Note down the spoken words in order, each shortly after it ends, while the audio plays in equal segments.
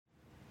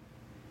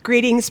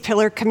Greetings,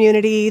 Pillar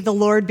community. The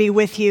Lord be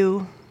with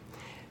you.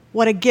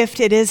 What a gift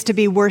it is to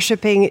be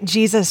worshiping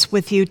Jesus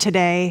with you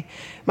today.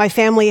 My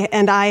family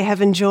and I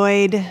have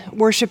enjoyed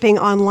worshiping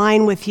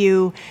online with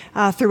you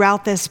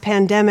throughout this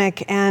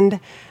pandemic, and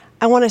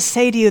I want to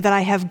say to you that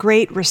I have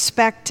great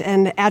respect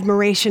and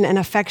admiration and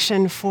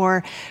affection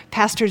for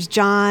Pastors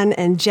John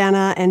and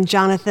Jenna and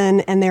Jonathan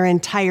and their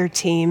entire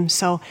team.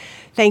 So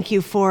thank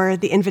you for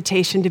the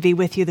invitation to be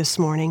with you this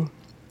morning.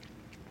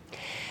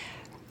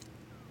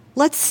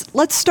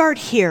 Let's start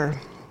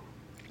here.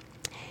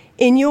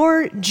 In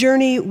your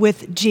journey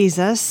with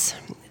Jesus,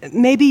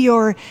 maybe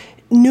you're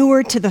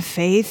newer to the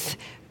faith,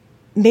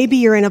 maybe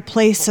you're in a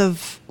place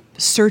of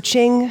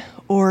searching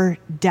or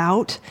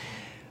doubt,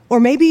 or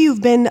maybe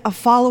you've been a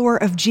follower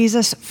of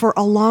Jesus for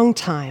a long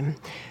time.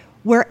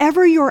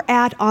 Wherever you're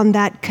at on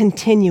that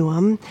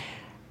continuum,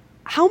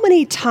 how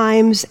many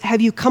times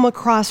have you come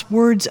across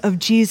words of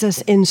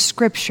Jesus in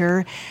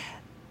Scripture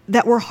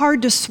that were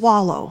hard to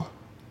swallow?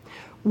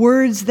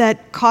 Words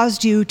that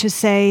caused you to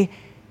say,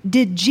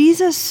 did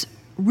Jesus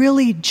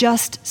really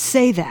just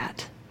say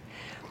that?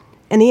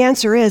 And the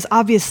answer is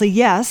obviously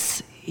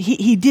yes,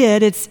 he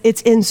did.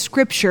 It's in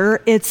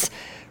Scripture. It's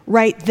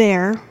right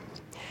there.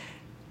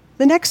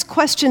 The next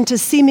question to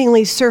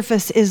seemingly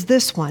surface is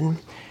this one.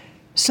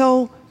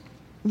 So,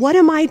 what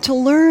am I to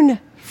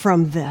learn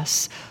from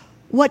this?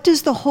 What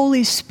does the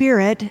Holy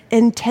Spirit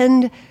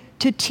intend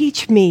to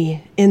teach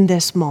me in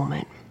this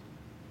moment?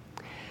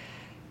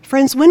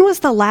 Friends, when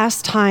was the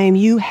last time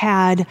you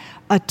had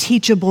a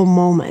teachable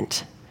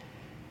moment?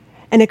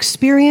 An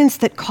experience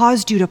that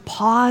caused you to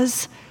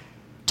pause,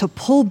 to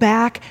pull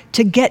back,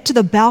 to get to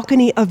the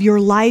balcony of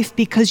your life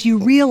because you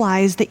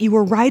realized that you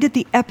were right at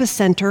the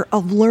epicenter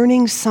of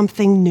learning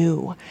something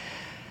new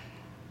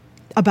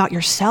about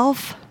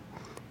yourself,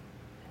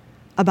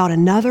 about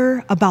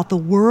another, about the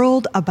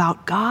world,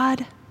 about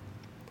God?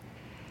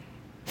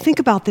 Think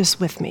about this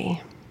with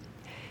me.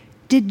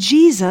 Did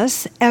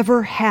Jesus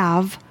ever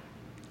have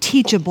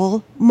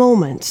teachable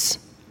moments?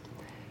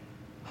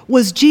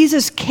 Was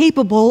Jesus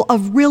capable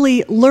of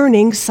really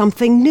learning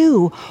something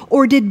new?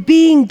 Or did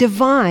being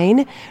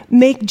divine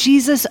make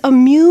Jesus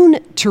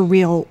immune to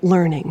real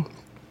learning?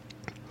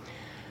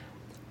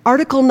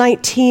 Article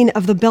 19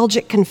 of the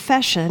Belgic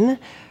Confession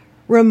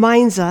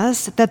reminds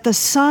us that the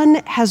Son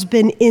has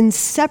been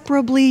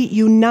inseparably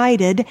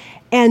united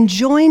and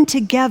joined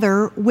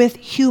together with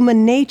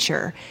human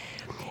nature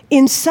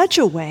in such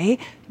a way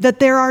that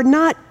there are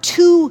not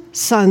two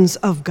sons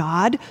of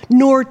God,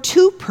 nor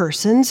two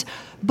persons,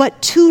 but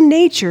two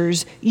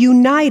natures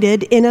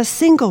united in a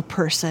single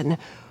person,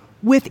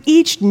 with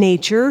each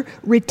nature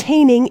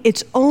retaining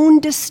its own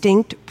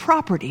distinct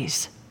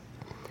properties.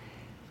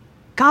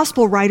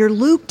 Gospel writer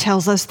Luke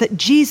tells us that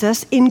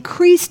Jesus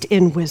increased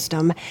in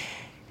wisdom,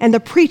 and the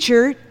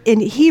preacher in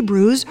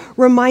Hebrews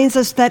reminds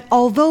us that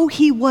although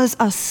he was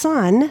a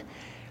son,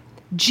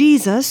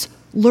 Jesus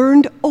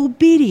learned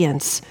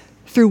obedience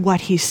through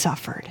what he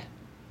suffered.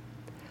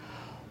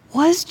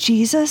 Was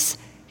Jesus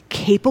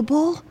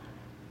capable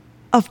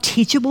of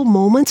teachable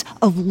moments,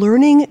 of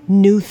learning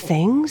new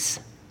things?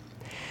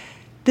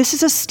 This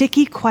is a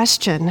sticky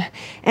question,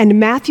 and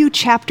Matthew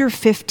chapter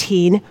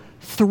 15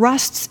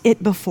 thrusts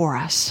it before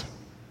us.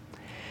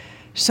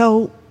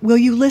 So, will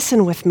you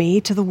listen with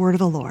me to the word of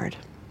the Lord?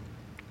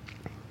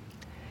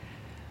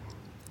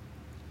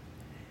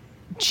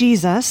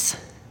 Jesus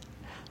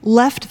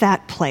left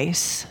that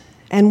place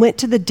and went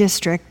to the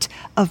district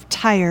of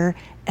Tyre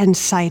and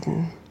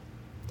Sidon.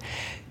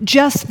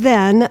 Just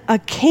then, a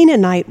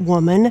Canaanite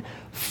woman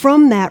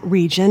from that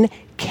region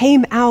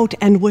came out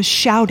and was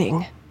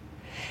shouting,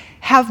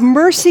 "Have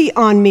mercy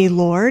on me,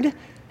 Lord,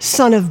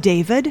 Son of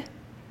David,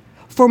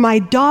 for my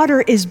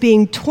daughter is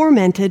being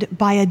tormented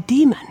by a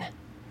demon."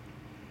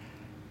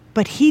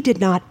 But he did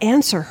not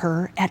answer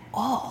her at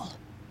all.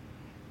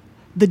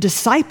 The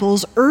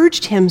disciples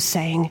urged him,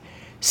 saying,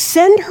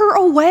 "Send her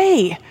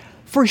away,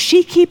 for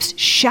she keeps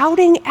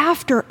shouting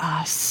after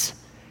us."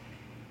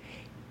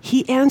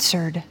 He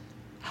answered,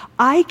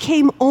 "I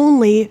came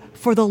only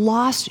for the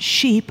lost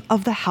sheep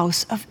of the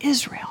house of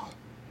Israel."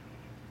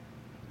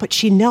 But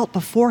she knelt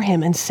before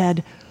him and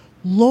said,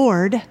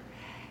 "Lord,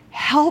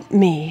 help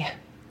me."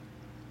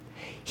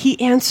 He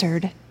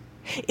answered,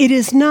 "It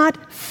is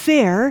not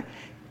fair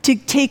to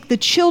take the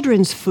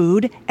children's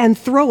food and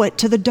throw it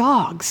to the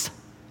dogs."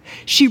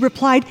 She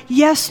replied,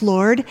 "Yes,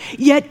 Lord,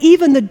 yet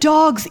even the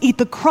dogs eat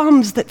the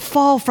crumbs that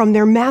fall from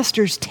their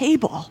master's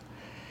table."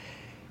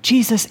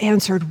 Jesus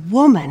answered,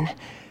 "Woman,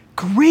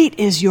 great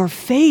is your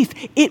faith.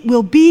 It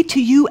will be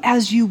to you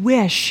as you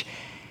wish."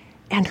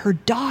 And her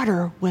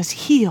daughter was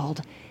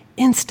healed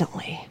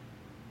instantly.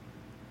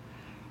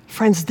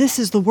 Friends, this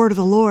is the word of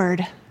the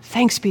Lord.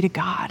 Thanks be to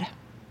God.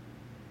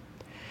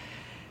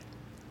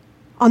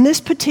 On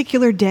this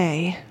particular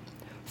day,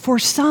 for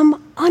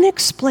some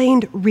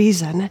unexplained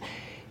reason,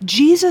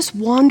 Jesus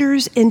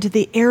wanders into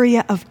the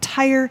area of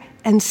Tyre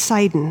and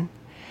Sidon.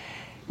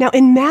 Now,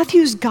 in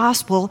Matthew's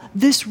gospel,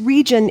 this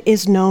region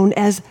is known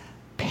as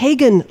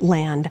pagan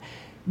land,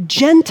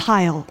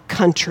 Gentile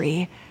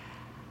country.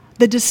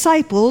 the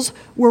disciples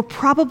were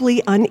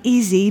probably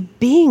uneasy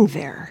being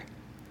there.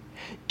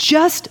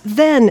 Just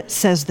then,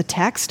 says the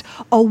text,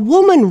 a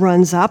woman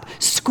runs up,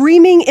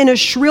 screaming in a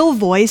shrill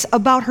voice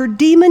about her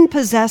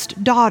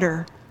demon-possessed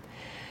daughter.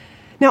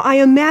 Now, I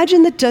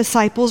imagine the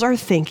disciples are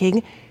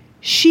thinking,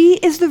 she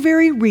is the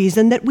very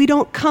reason that we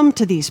don't come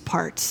to these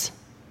parts.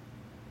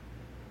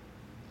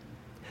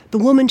 The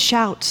woman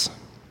shouts,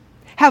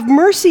 "Have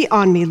mercy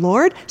on me,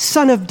 Lord,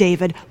 Son of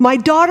David. My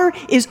daughter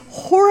is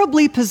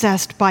horribly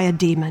possessed by a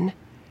demon."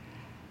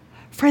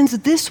 Friends,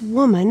 this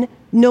woman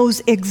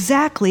knows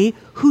exactly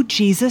who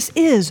Jesus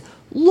is,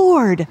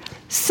 Lord,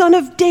 Son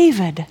of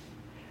David.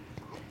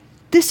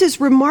 This is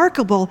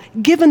remarkable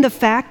given the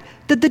fact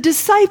that the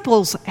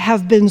disciples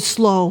have been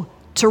slow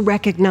to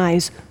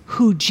recognize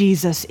who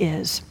Jesus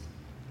is.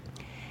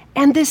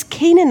 And this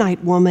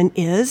Canaanite woman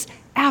is,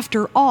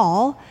 after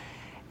all,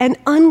 an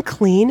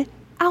unclean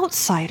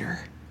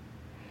outsider.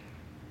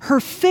 Her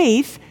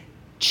faith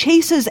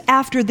chases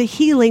after the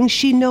healing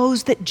she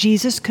knows that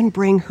Jesus can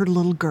bring her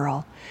little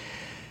girl.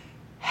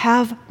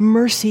 Have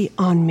mercy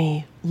on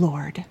me,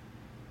 Lord.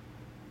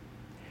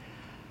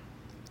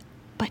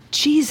 But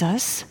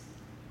Jesus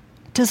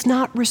does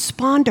not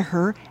respond to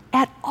her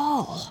at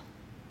all.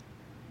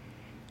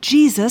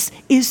 Jesus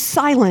is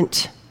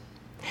silent,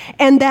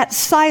 and that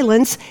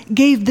silence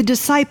gave the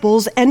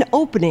disciples an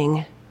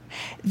opening.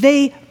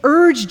 They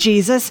urged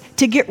Jesus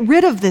to get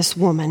rid of this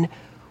woman.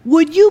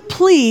 Would you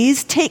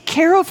please take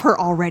care of her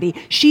already?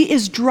 She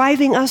is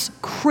driving us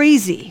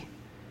crazy.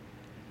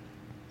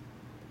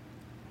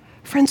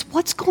 Friends,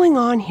 what's going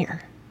on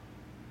here?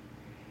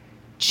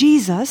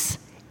 Jesus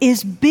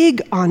is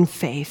big on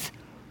faith.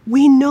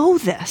 We know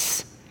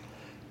this.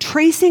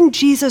 Tracing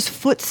Jesus'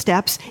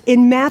 footsteps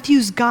in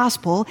Matthew's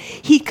gospel,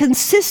 he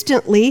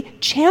consistently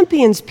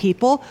champions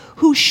people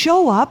who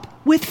show up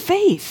with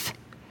faith.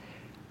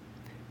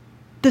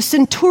 The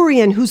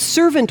centurion whose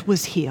servant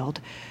was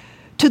healed,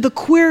 to the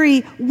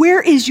query,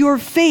 "Where is your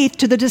faith?"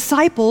 to the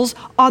disciples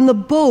on the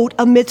boat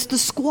amidst the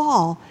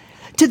squall,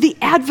 to the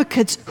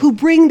advocates who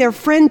bring their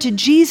friend to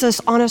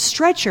Jesus on a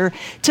stretcher,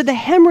 to the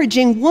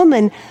hemorrhaging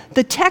woman,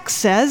 the text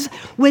says,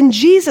 when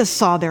Jesus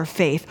saw their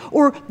faith,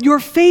 or "Your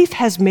faith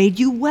has made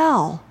you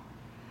well."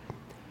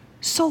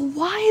 So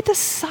why the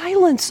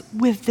silence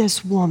with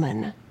this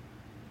woman?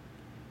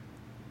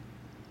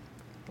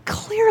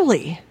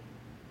 Clearly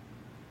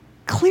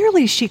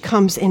she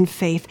comes in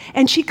faith,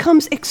 and she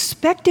comes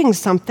expecting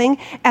something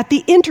at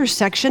the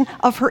intersection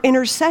of her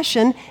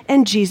intercession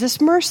and Jesus'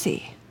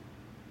 mercy.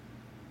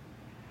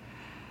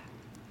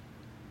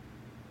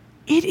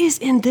 It is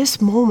in this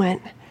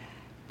moment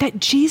that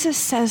Jesus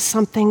says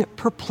something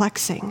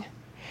perplexing.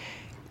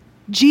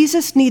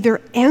 Jesus neither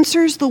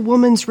answers the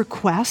woman's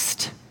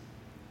request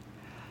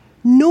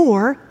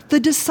nor the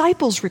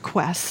disciples'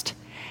 request.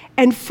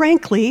 And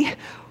frankly,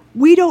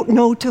 we don't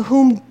know to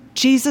whom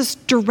Jesus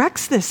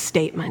directs this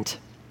statement.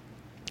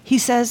 He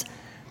says,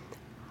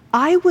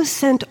 "I was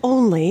sent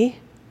only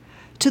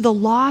to the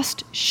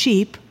lost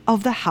sheep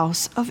of the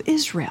house of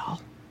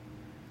Israel."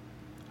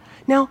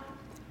 Now,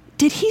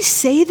 did he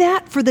say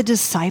that for the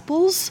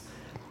disciples?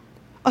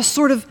 A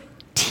sort of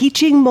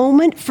teaching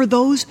moment for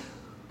those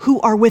who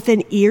are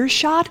within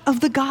earshot of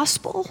the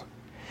gospel?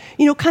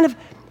 You know, kind of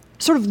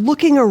sort of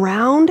looking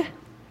around.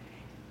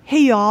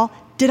 Hey, y'all,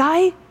 did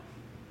I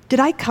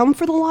come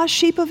for the lost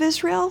sheep of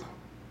Israel?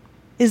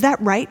 Is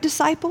that right,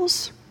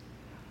 disciples?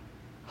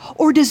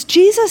 Or does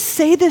Jesus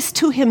say this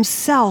to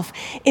himself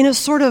in a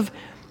sort of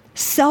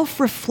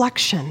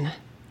self-reflection?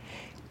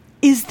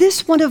 Is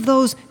this one of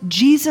those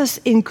Jesus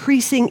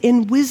increasing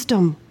in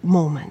wisdom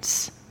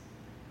moments?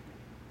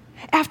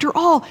 After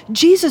all,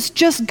 Jesus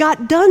just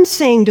got done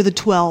saying to the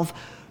 12,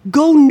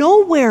 "Go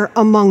nowhere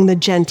among the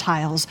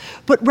Gentiles,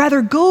 but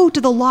rather go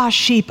to the lost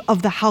sheep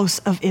of the house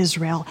of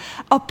Israel."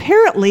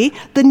 Apparently,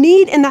 the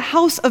need in the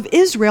house of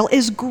Israel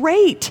is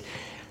great,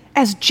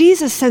 as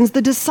Jesus sends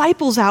the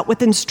disciples out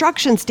with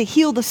instructions to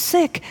heal the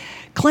sick,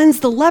 cleanse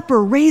the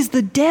leper, raise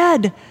the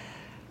dead,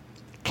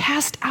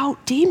 cast out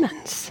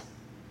demons.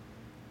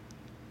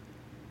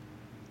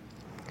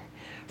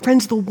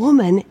 Friends, the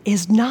woman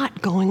is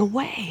not going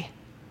away.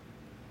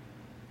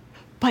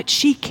 But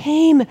she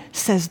came,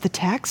 says the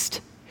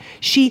text.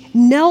 She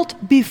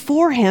knelt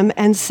before him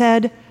and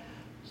said,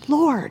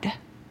 Lord,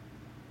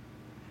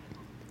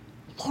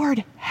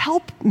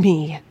 help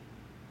me."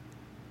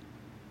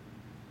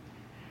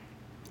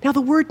 Now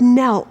the word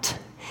knelt,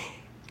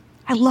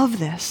 I love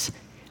this.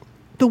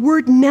 The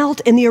word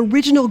knelt in the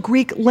original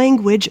Greek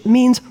language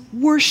means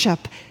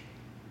worship.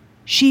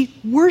 She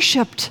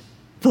worshiped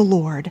the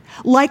Lord,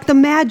 like the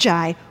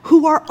Magi,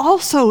 who are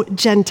also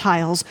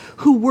Gentiles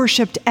who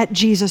worshiped at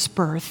Jesus'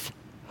 birth,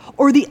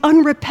 or the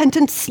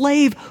unrepentant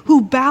slave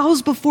who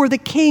bows before the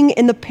king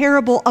in the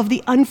parable of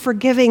the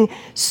unforgiving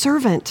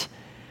servant,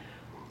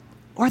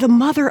 or the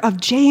mother of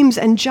James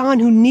and John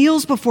who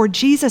kneels before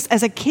Jesus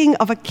as a king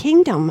of a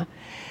kingdom.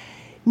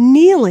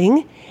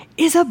 Kneeling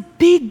is a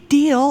big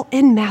deal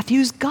in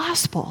Matthew's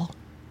gospel.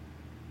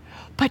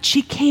 But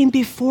she came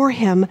before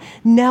him,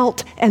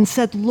 knelt, and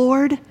said,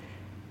 Lord,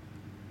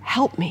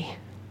 help me.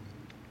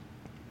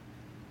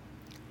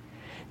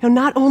 Now,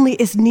 not only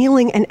is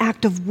kneeling an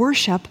act of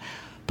worship,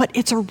 but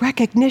it's a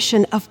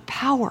recognition of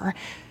power.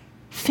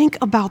 Think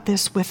about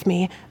this with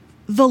me.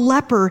 The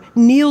leper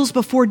kneels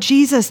before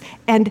Jesus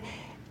and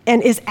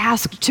is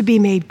asked to be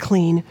made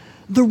clean.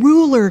 The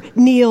ruler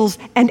kneels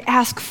and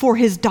asks for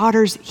his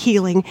daughter's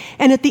healing.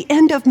 And at the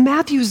end of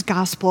Matthew's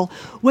gospel,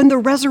 when the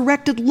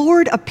resurrected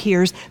Lord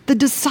appears, the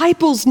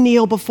disciples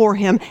kneel before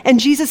him, and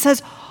Jesus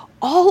says,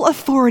 all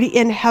authority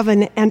in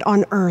heaven and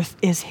on earth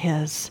is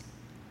his.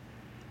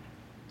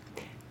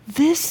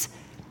 This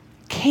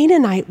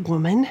Canaanite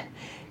woman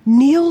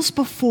kneels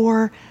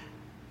before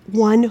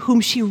one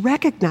whom she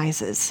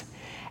recognizes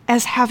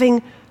as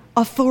having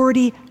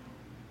authority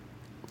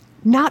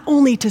not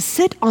only to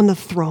sit on the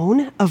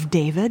throne of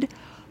David,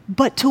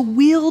 but to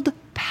wield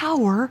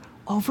power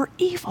over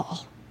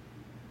evil.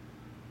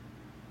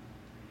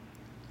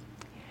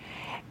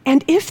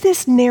 And if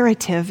this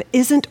narrative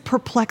isn't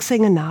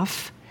perplexing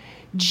enough,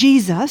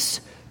 Jesus,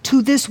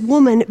 to this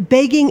woman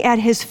begging at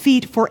his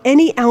feet for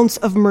any ounce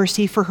of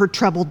mercy for her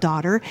troubled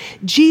daughter,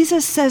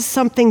 Jesus says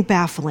something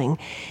baffling.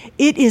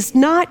 It is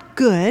not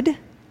good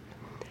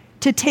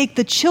to take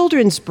the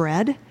children's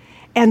bread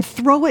and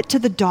throw it to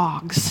the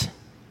dogs.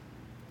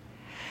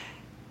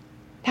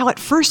 Now, at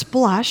first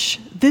blush,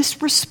 this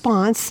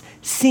response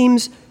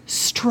seems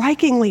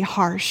strikingly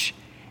harsh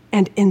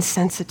and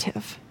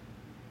insensitive.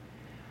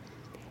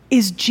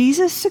 Is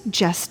Jesus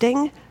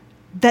suggesting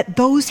that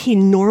those he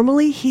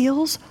normally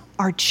heals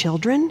are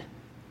children?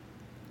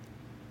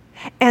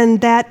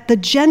 And that the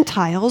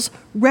Gentiles,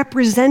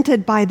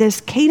 represented by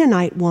this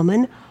Canaanite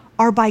woman,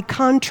 are by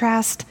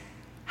contrast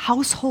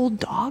household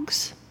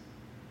dogs?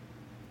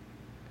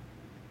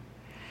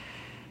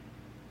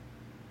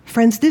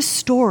 Friends, this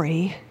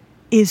story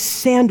is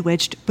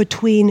sandwiched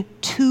between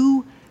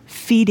two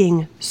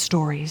feeding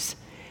stories.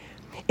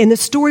 In the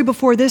story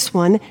before this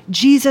one,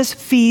 Jesus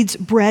feeds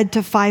bread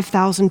to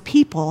 5,000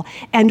 people,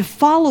 and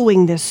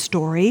following this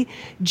story,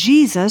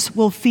 Jesus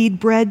will feed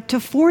bread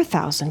to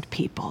 4,000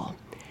 people.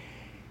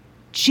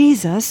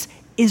 Jesus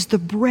is the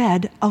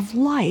bread of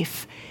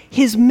life.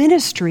 His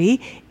ministry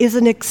is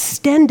an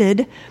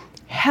extended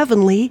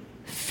heavenly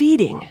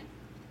feeding.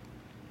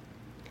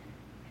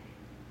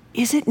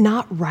 Is it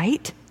not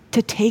right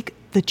to take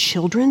the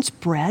children's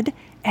bread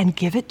and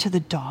give it to the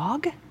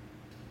dog?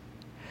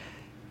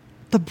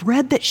 The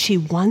bread that she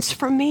wants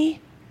from me,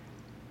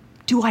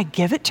 do I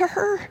give it to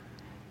her?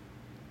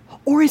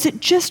 Or is it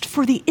just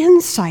for the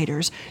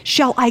insiders?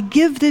 Shall I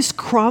give this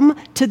crumb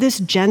to this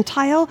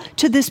Gentile,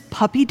 to this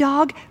puppy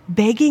dog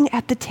begging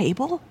at the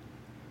table?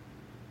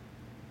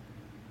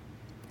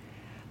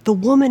 The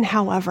woman,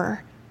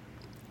 however,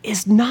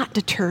 is not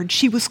deterred.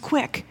 She was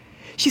quick.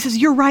 She says,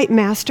 "You're right,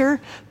 master,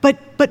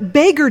 but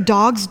beggar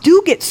dogs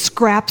do get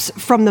scraps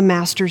from the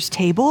master's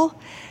table."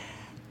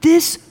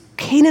 This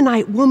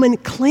Canaanite woman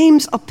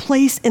claims a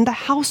place in the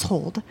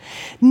household,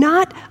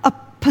 not a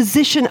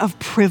position of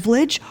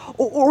privilege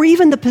or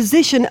even the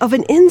position of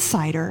an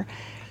insider.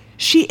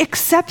 She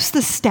accepts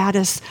the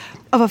status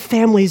of a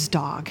family's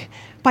dog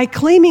by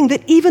claiming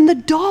that even the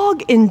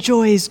dog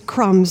enjoys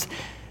crumbs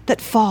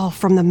that fall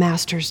from the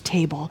master's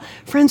table.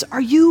 Friends,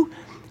 are you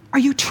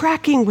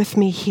tracking with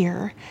me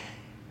here?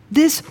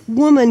 This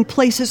woman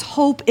places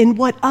hope in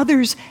what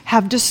others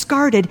have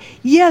discarded.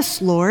 Yes,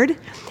 Lord,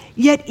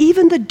 yet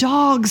even the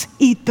dogs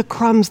eat the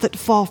crumbs that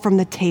fall from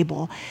the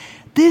table.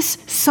 This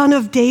son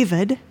of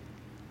David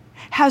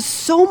has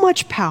so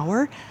much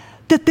power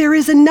that there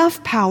is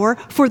enough power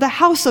for the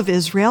house of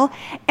Israel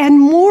and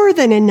more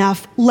than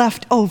enough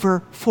left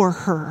over for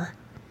her.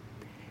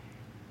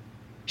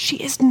 She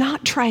is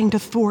not trying to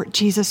thwart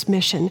Jesus'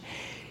 mission.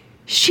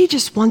 She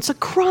just wants a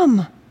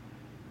crumb.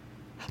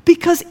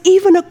 Because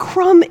even a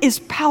crumb is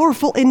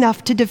powerful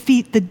enough to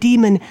defeat the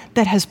demon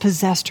that has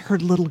possessed her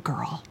little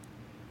girl.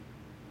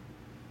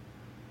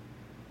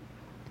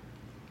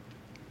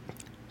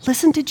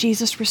 Listen to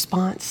Jesus'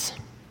 response.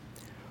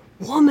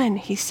 "Woman,"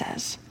 he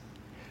says,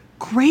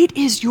 "great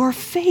is your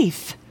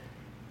faith."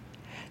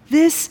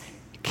 This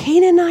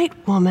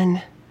Canaanite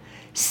woman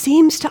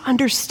seems to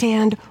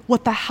understand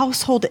what the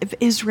household of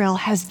Israel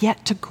has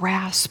yet to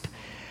grasp.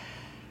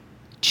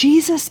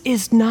 Jesus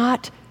is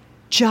not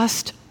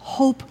just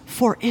hope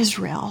for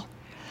Israel,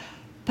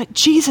 but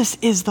Jesus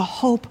is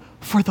the hope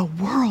for the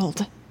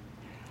world.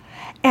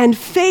 And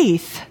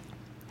faith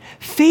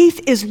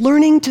is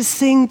learning to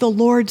sing the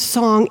Lord's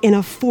song in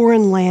a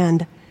foreign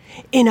land,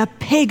 in a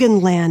pagan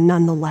land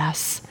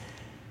nonetheless.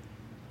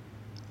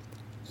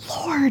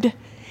 Lord,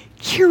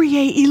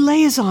 Kyrie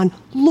eleison,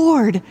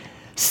 Lord,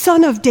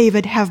 Son of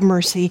David, have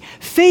mercy.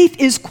 Faith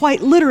is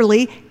quite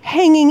literally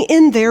hanging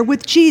in there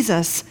with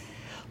Jesus.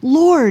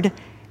 Lord,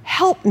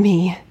 help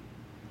me.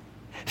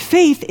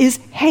 Faith is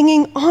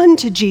hanging on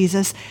to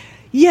Jesus.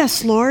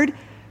 Yes, Lord,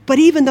 but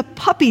even the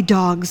puppy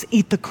dogs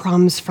eat the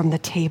crumbs from the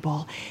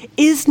table.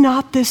 Is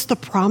not this the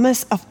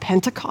promise of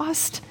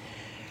Pentecost?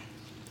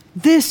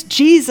 This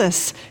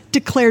Jesus,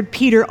 declared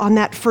Peter on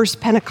that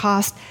first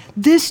Pentecost,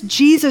 this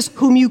Jesus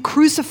whom you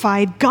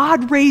crucified,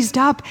 God raised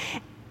up,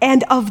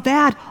 And of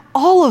that,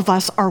 all of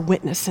us are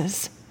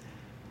witnesses.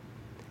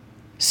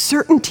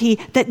 Certainty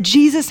that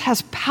Jesus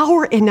has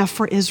power enough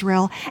for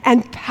Israel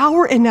and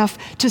power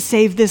enough to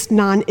save this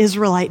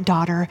non-Israelite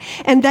daughter,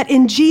 and that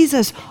in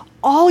Jesus,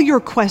 all your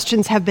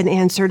questions have been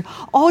answered,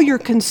 all your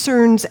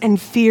concerns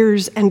and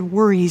fears and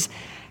worries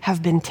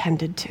have been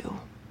tended to.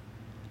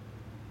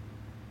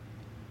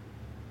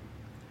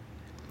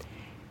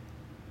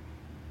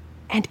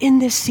 And in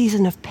this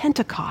season of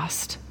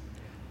Pentecost,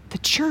 the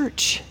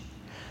church,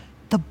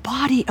 the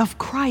body of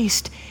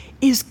Christ,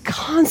 is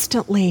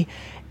constantly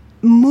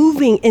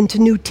moving into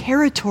new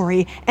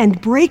territory and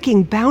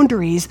breaking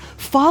boundaries,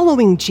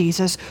 following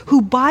Jesus,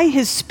 who by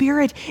his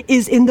Spirit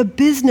is in the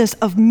business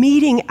of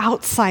meeting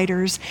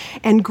outsiders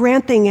and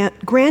granting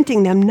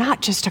them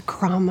not just a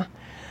crumb,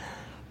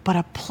 but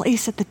a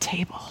place at the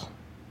table.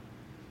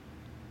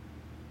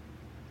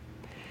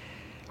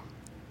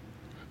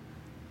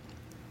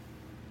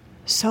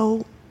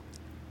 So,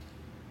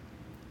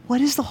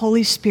 what is the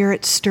Holy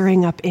Spirit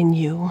stirring up in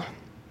you?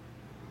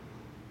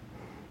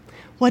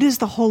 What does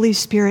the Holy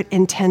Spirit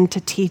intend to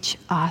teach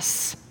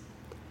us?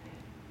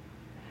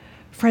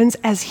 Friends,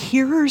 as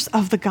hearers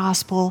of the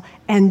gospel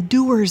and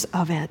doers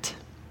of it,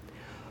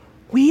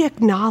 we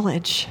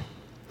acknowledge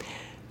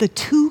the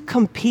two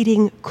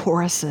competing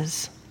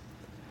choruses.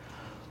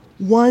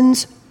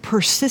 One's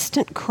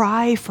persistent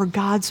cry for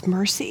God's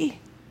mercy,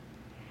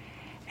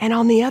 and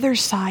on the other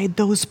side,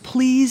 those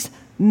pleas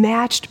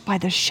matched by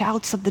the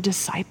shouts of the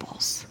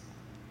disciples.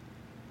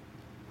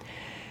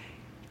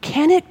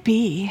 Can it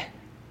be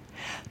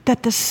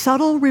that the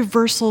subtle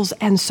reversals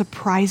and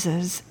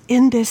surprises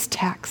in this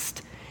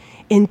text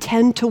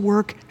intend to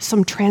work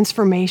some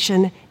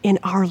transformation in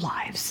our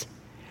lives,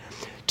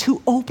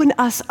 to open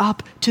us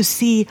up to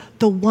see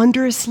the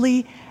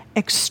wondrously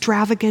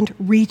extravagant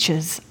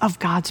reaches of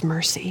God's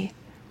mercy?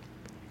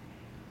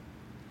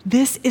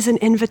 This is an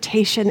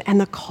invitation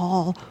and a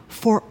call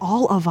for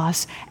all of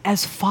us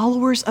as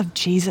followers of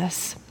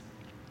Jesus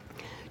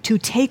to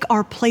take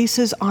our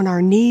places on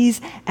our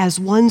knees as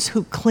ones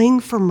who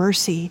cling for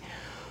mercy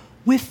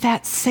with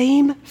that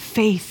same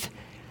faith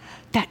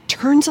that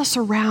turns us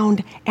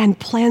around and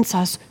plants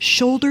us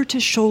shoulder to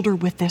shoulder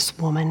with this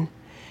woman,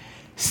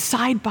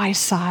 side by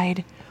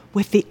side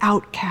with the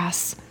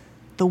outcasts,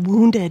 the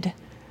wounded,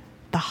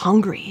 the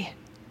hungry,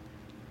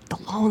 the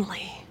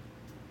lonely,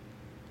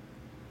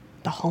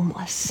 the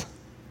homeless.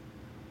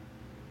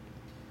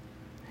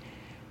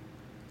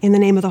 In the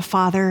name of the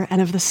Father,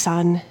 and of the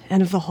Son,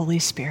 and of the Holy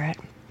Spirit.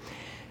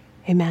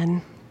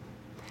 Amen.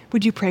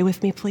 Would you pray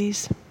with me,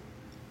 please?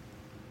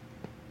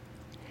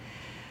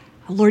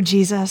 Lord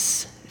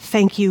Jesus,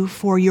 thank you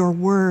for your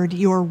word,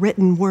 your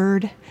written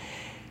word,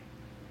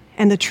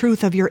 and the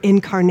truth of your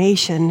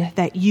incarnation,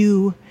 that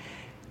you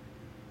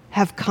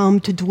have come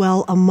to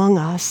dwell among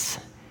us,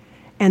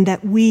 and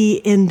that we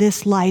in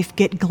this life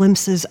get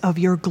glimpses of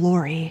your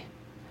glory.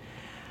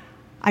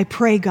 I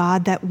pray,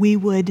 God, that we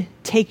would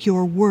take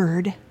your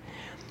word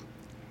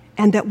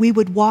and that we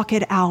would walk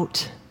it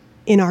out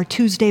in our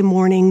Tuesday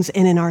mornings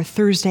and in our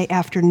Thursday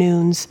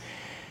afternoons,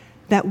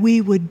 that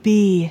we would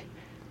be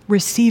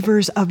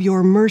receivers of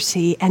your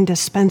mercy and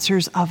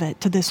dispensers of it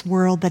to this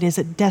world that is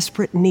at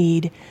desperate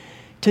need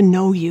to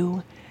know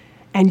you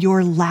and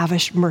your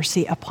lavish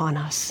mercy upon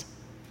us.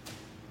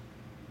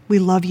 We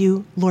love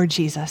you, Lord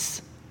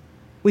Jesus.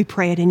 We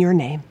pray it in your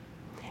name.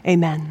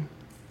 Amen.